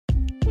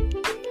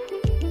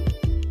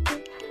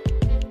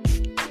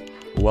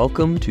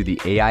Welcome to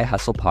the AI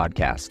Hustle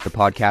Podcast, the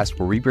podcast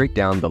where we break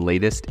down the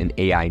latest in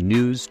AI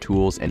news,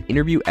 tools, and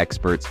interview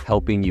experts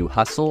helping you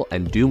hustle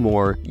and do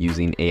more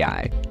using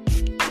AI.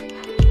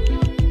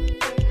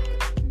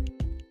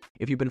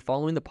 If you've been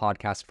following the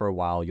podcast for a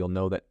while, you'll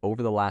know that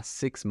over the last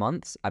 6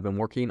 months, I've been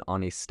working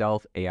on a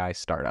stealth AI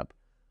startup.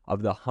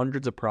 Of the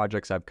hundreds of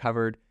projects I've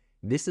covered,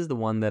 this is the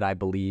one that I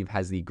believe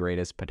has the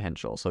greatest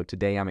potential. So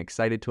today I'm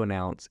excited to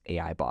announce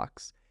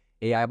AIBox.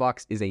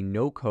 AIBox is a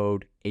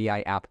no-code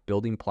AI app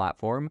building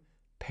platform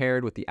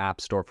paired with the App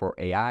Store for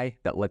AI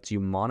that lets you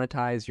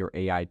monetize your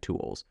AI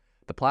tools.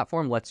 The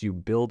platform lets you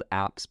build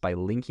apps by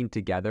linking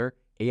together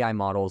AI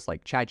models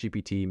like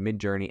ChatGPT,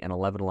 Midjourney, and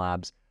 11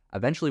 Labs.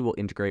 Eventually will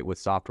integrate with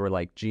software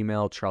like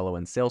Gmail, Trello,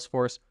 and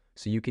Salesforce,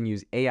 so you can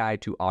use AI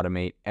to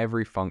automate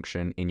every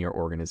function in your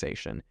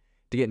organization.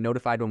 To get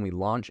notified when we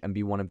launch and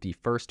be one of the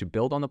first to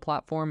build on the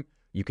platform,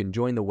 you can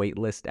join the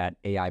waitlist at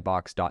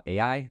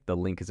aibox.ai. The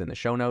link is in the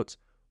show notes.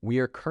 We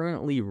are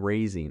currently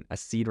raising a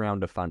seed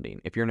round of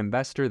funding. If you're an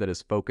investor that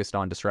is focused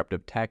on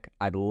disruptive tech,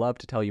 I'd love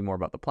to tell you more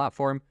about the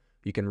platform.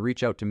 You can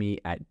reach out to me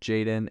at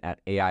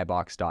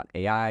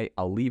jaden@aibox.ai.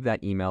 I'll leave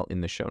that email in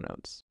the show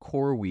notes.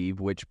 CoreWeave,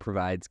 which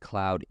provides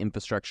cloud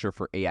infrastructure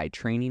for AI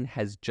training,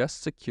 has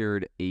just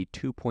secured a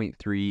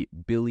 $2.3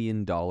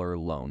 billion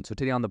loan. So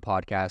today on the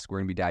podcast, we're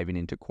going to be diving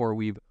into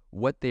CoreWeave,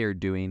 what they are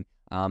doing,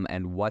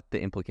 and what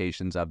the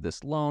implications of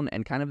this loan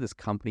and kind of this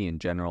company in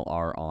general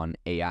are on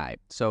AI.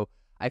 So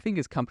I think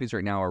as companies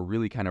right now are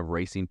really kind of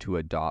racing to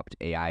adopt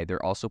AI,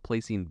 they're also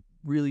placing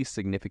really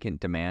significant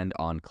demand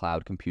on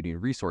cloud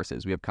computing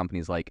resources. We have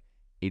companies like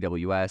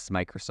AWS,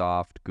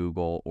 Microsoft,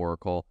 Google,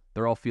 Oracle.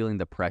 They're all feeling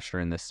the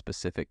pressure in this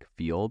specific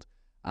field.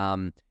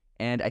 And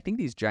I think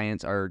these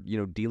giants are,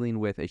 dealing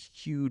with a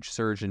huge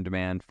surge in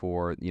demand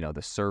for,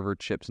 the server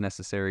chips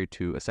necessary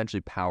to essentially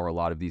power a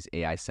lot of these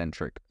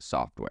AI-centric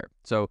software.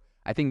 So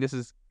I think this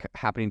is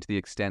happening to the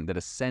extent that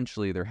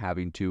essentially they're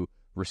having to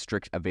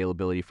restrict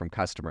availability from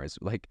customers.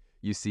 Like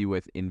you see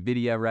with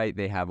NVIDIA, right?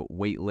 They have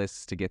wait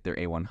lists to get their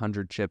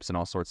A100 chips and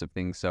all sorts of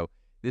things. So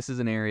this is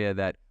an area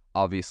that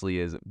obviously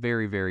is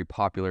very, very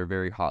popular,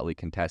 very hotly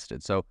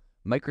contested. So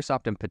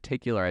Microsoft in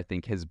particular, I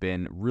think, has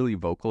been really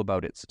vocal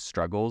about its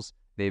struggles.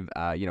 They've,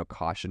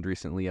 cautioned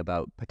recently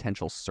about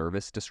potential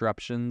service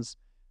disruptions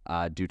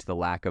due to the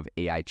lack of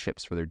AI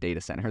chips for their data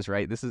centers,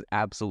 right? This is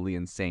absolutely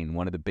insane.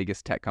 One of the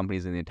biggest tech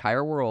companies in the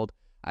entire world,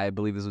 I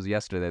believe this was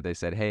yesterday, they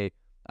said, hey,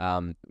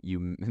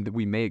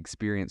 we may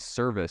experience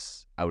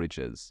service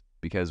outages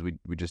because we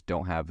just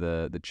don't have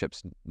the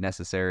chips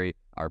necessary.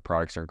 Our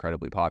products are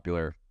incredibly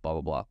popular, blah,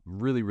 blah, blah.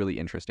 Really, really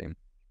interesting.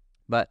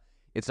 But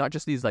it's not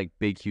just these like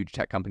big, huge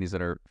tech companies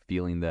that are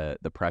feeling the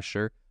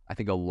pressure. I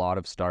think a lot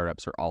of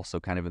startups are also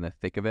kind of in the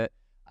thick of it.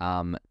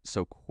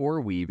 So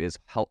CoreWeave is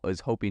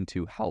hoping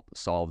to help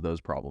solve those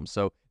problems.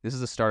 So this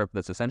is a startup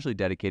that's essentially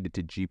dedicated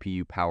to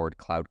GPU-powered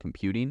cloud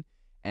computing.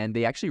 And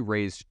they actually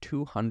raised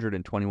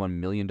 $221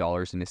 million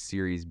in a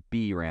Series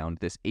B round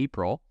this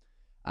April.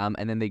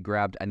 And then they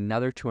grabbed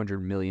another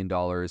 $200 million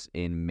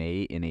in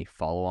May in a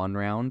follow-on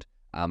round.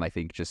 I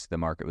think just the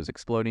market was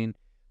exploding.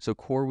 So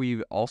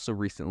CoreWeave also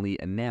recently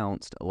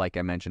announced, like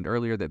I mentioned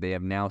earlier, that they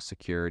have now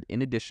secured,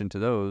 in addition to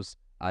those,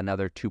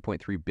 another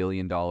 $2.3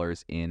 billion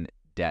in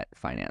debt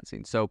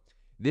financing. So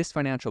this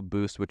financial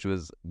boost, which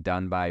was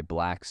done by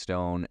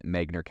Blackstone,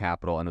 Magner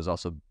Capital, and was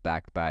also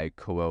backed by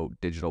Koa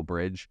Digital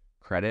Bridge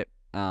Credit,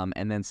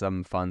 and then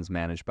some funds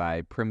managed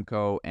by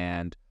Primco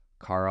and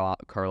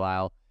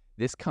Carlyle.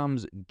 This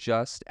comes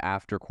just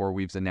after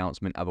CoreWeave's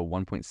announcement of a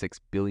 $1.6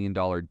 billion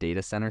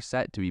data center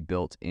set to be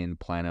built in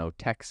Plano,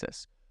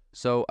 Texas.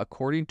 So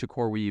according to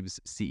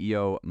CoreWeave's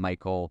CEO,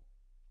 Michael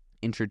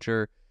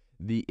Intriger,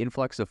 the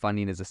influx of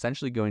funding is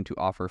essentially going to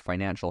offer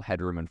financial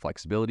headroom and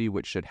flexibility,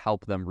 which should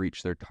help them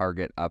reach their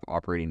target of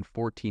operating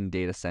 14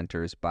 data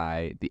centers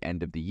by the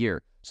end of the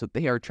year. So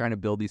they are trying to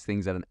build these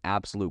things at an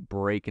absolute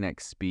breakneck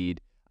speed.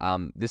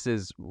 This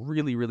is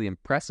really, really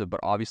impressive, but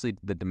obviously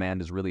the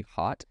demand is really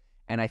hot.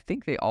 And I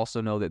think they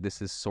also know that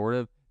this is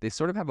they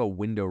sort of have a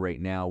window right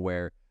now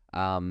where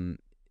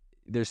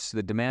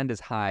the demand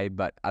is high,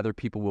 but other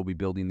people will be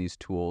building these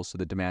tools, so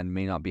the demand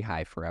may not be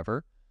high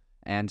forever.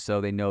 And so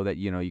they know that,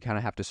 you kind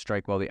of have to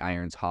strike while the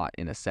iron's hot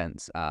in a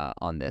sense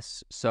on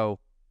this. So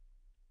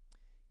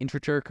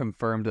Intriture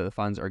confirmed that the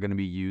funds are going to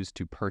be used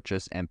to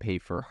purchase and pay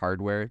for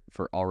hardware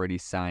for already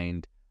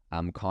signed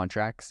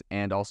contracts,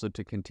 and also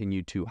to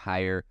continue to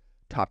hire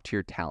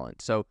top-tier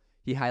talent. So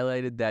he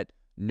highlighted that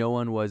no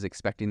one was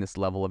expecting this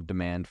level of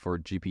demand for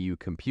GPU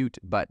compute,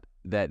 but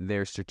that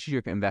their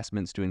strategic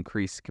investments to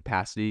increase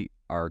capacity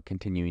are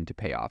continuing to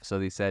pay off. So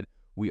they said,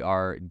 we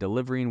are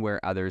delivering where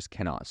others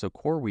cannot. So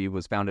CoreWeave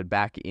was founded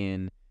back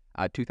in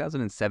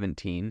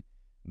 2017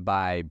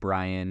 by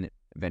Brian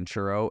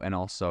Venturo and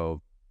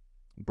also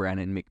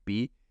Brandon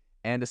McBee.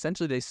 And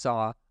essentially they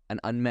saw an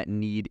unmet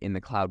need in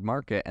the cloud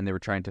market, and they were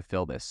trying to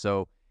fill this.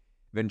 So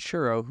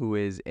Venturo, who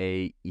is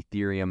a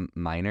Ethereum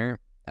miner,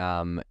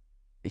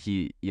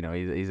 he's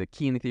a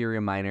keen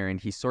Ethereum miner, and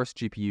he sourced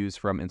GPUs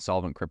from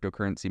insolvent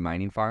cryptocurrency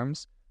mining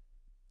farms.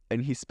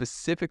 and he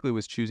specifically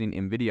was choosing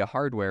NVIDIA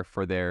hardware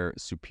for their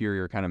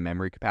superior kind of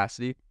memory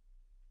capacity.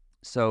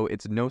 So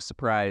it's no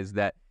surprise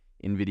that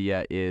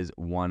NVIDIA is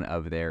one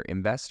of their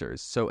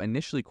investors. So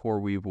initially,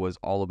 CoreWeave was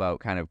all about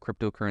kind of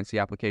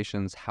cryptocurrency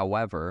applications.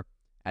 However,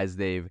 as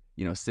they've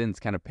since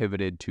kind of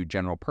pivoted to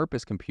general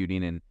purpose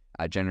computing and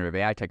generative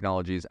AI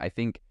technologies, I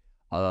think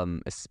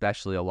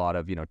especially a lot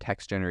of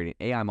text generating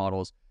AI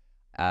models,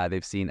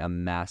 they've seen a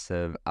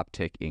massive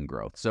uptick in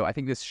growth. So I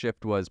think this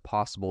shift was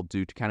possible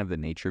due to kind of the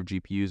nature of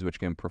GPUs, which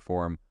can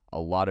perform a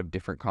lot of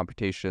different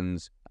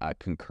computations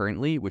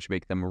concurrently, which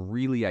make them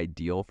really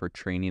ideal for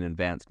training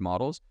advanced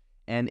models.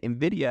 And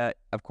NVIDIA,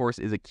 of course,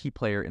 is a key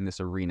player in this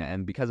arena.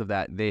 And because of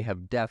that, they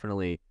have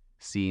definitely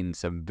seen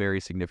some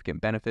very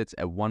significant benefits.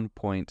 At one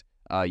point,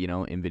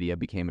 NVIDIA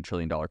became a $1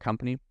 trillion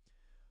company.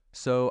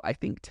 So I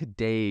think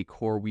today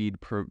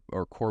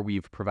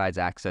CoreWeave provides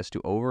access to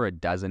over a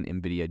dozen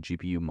NVIDIA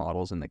GPU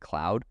models in the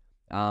cloud.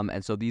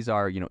 And so these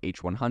are,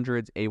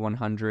 H100s,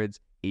 A100s,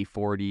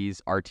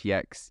 A40s,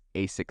 RTX,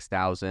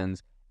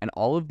 A6000s, and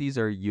all of these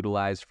are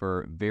utilized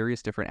for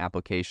various different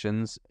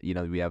applications.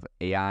 We have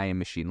AI and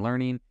machine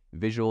learning,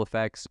 visual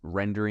effects,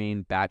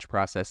 rendering, batch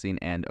processing,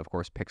 and of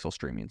course, pixel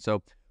streaming.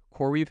 So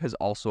CoreWeave has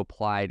also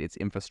applied its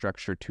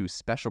infrastructure to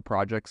special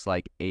projects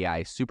like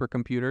AI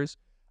supercomputers,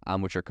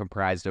 which are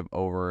comprised of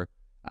over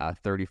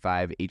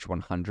 35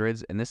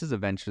 H100s. And this is a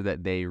venture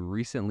that they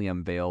recently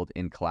unveiled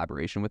in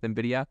collaboration with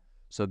NVIDIA.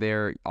 So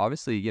they're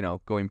obviously,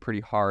 going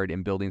pretty hard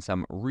in building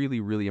some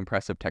really, really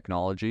impressive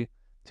technology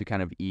to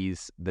kind of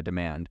ease the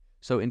demand.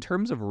 So in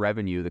terms of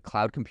revenue, the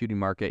cloud computing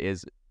market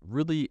is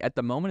really, at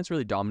the moment, it's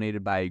really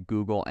dominated by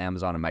Google,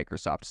 Amazon, and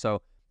Microsoft.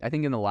 So I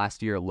think in the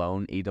last year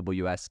alone,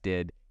 AWS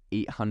did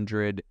 80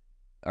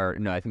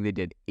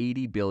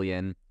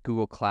 billion.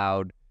 Google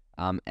Cloud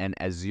and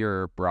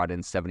Azure brought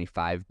in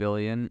 75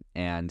 billion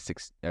and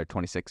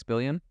 26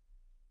 billion.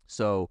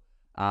 So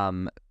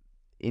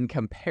in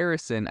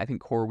comparison, I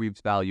think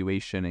CoreWeave's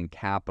valuation and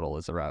capital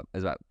is about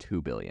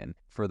 2 billion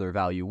for their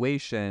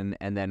valuation,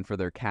 and then for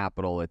their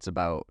capital, it's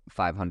about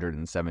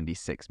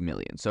 576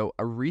 million. So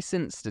a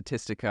recent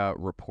Statistica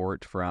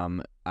report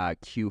from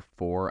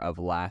Q4 of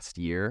last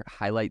year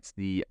highlights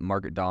the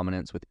market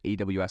dominance, with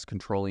AWS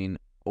controlling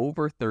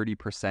over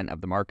 30% of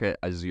the market.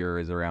 Azure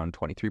is around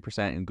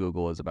 23%, and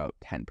Google is about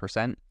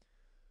 10%.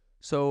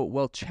 So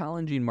while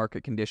challenging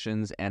market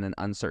conditions and an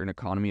uncertain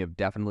economy have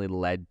definitely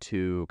led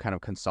to kind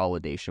of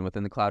consolidation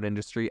within the cloud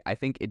industry, I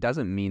think it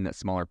doesn't mean that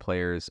smaller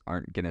players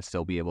aren't going to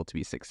still be able to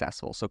be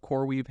successful. So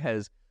CoreWeave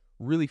has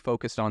really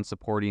focused on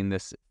supporting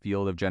this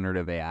field of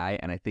generative AI,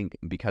 and I think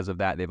because of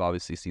that, they've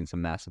obviously seen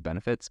some massive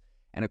benefits.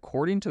 And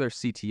according to their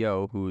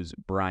CTO, who's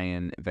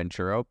Brian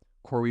Venturo,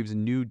 CoreWeave's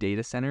new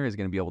data center is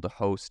going to be able to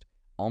host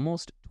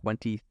almost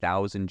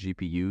 20,000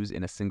 GPUs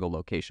in a single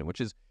location,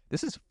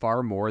 this is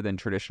far more than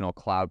traditional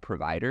cloud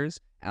providers.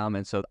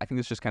 And so I think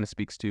this just kind of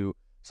speaks to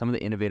some of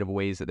the innovative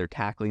ways that they're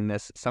tackling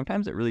this.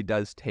 Sometimes it really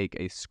does take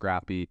a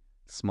scrappy,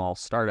 small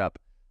startup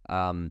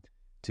to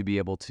be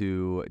able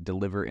to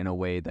deliver in a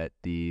way that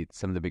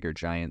some of the bigger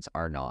giants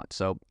are not.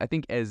 So I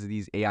think as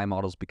these AI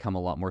models become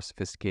a lot more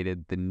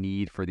sophisticated, the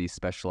need for these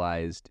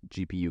specialized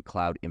GPU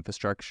cloud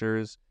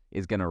infrastructures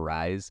is going to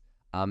rise.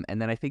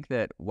 And then I think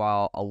that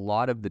while a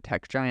lot of the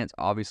tech giants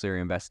obviously are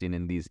investing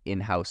in these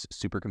in-house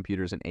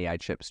supercomputers and AI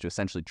chips to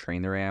essentially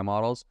train their AI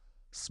models,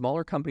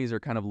 smaller companies are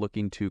kind of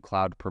looking to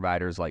cloud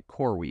providers like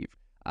CoreWeave.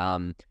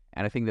 And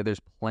I think that there's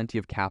plenty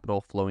of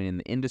capital flowing in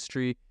the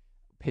industry.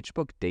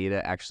 PitchBook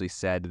data actually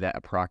said that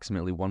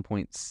approximately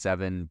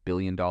 $1.7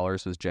 billion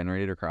was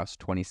generated across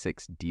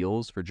 26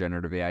 deals for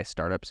generative AI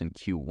startups in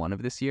Q1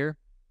 of this year.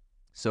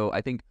 So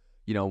I think,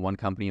 one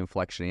company,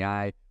 Inflection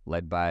AI,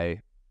 led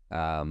by,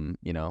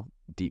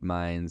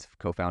 DeepMind's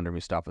co-founder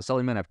Mustafa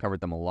Suleyman. I've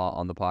covered them a lot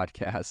on the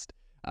podcast,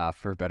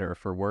 for better or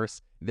for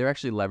worse. They're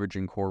actually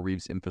leveraging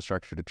CoreWeave's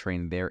infrastructure to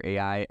train their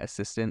AI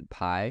assistant,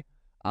 Pi.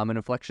 And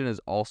Inflection is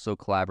also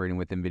collaborating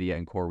with NVIDIA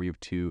and CoreWeave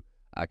to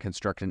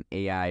construct an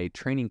AI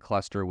training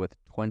cluster with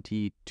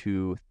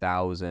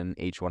 22,000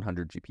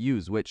 H100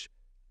 GPUs, which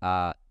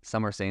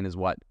some are saying is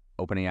what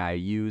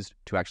OpenAI used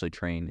to actually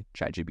train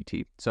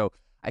ChatGPT. So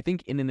I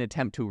think in an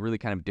attempt to really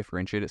kind of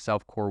differentiate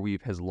itself,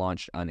 CoreWeave has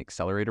launched an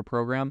accelerator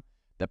program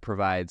that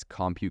provides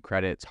compute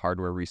credits,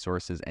 hardware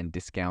resources, and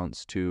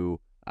discounts to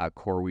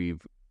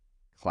CoreWeave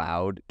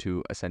Cloud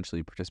to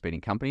essentially participating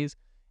companies.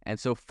 And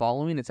so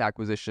following its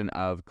acquisition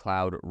of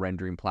cloud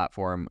rendering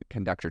platform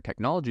Conductor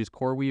Technologies,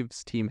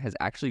 CoreWeave's team has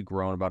actually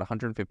grown about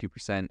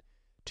 150%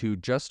 to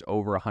just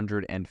over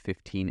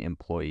 115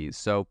 employees.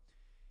 So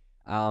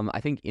I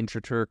think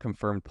Intratur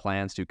confirmed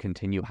plans to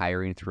continue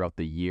hiring throughout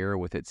the year,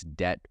 with its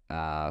debt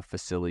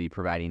facility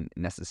providing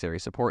necessary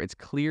support. It's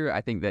clear,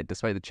 I think, that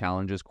despite the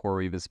challenges,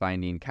 CoreWeave is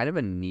finding kind of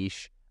a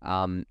niche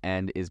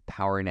and is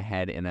powering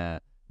ahead in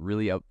a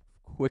really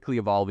quickly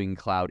evolving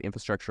cloud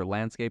infrastructure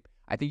landscape.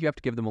 I think you have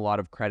to give them a lot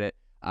of credit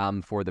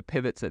for the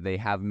pivots that they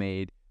have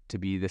made to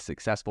be this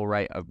successful,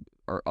 right?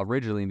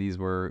 Originally,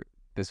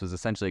 this was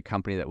essentially a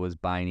company that was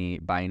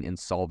buying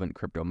insolvent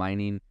crypto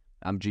mining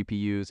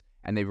GPUs,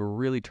 and they've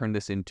really turned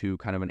this into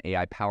kind of an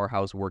AI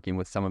powerhouse, working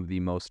with some of the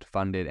most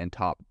funded and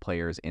top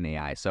players in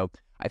AI. So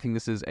I think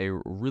this is a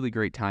really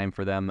great time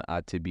for them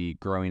to be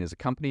growing as a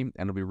company, and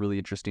it'll be really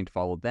interesting to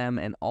follow them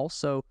and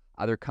also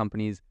other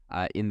companies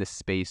in the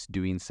space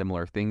doing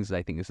similar things.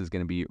 I think this is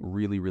going to be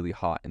really, really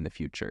hot in the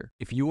future.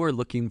 If you are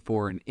looking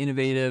for an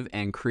innovative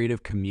and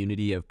creative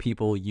community of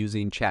people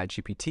using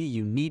ChatGPT,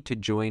 you need to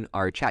join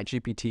our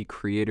ChatGPT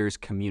creators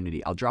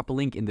community. I'll drop a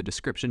link in the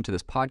description to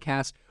this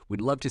podcast.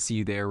 We'd love to see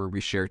you there, where we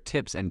share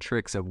tips and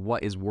tricks of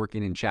what is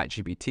working in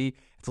ChatGPT.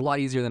 It's a lot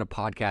easier than a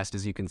podcast,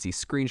 as you can see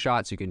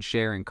screenshots, you can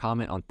share and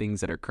comment on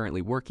things that are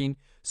currently working.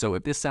 So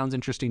if this sounds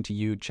interesting to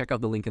you, check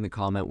out the link in the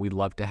comment. We'd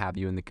love to have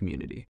you in the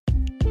community.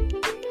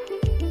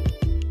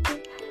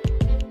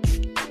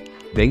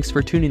 Thanks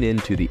for tuning in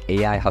to the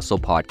AI Hustle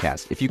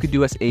podcast. If you could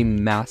do us a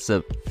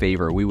massive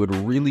favor, we would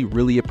really,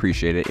 really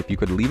appreciate it if you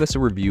could leave us a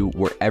review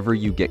wherever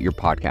you get your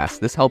podcasts.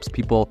 This helps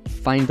people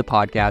find the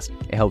podcast.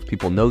 It helps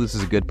people know this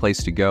is a good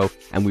place to go.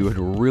 And we would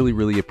really,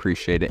 really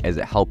appreciate it, as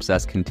it helps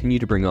us continue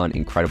to bring on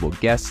incredible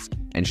guests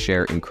and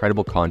share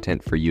incredible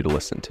content for you to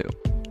listen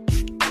to.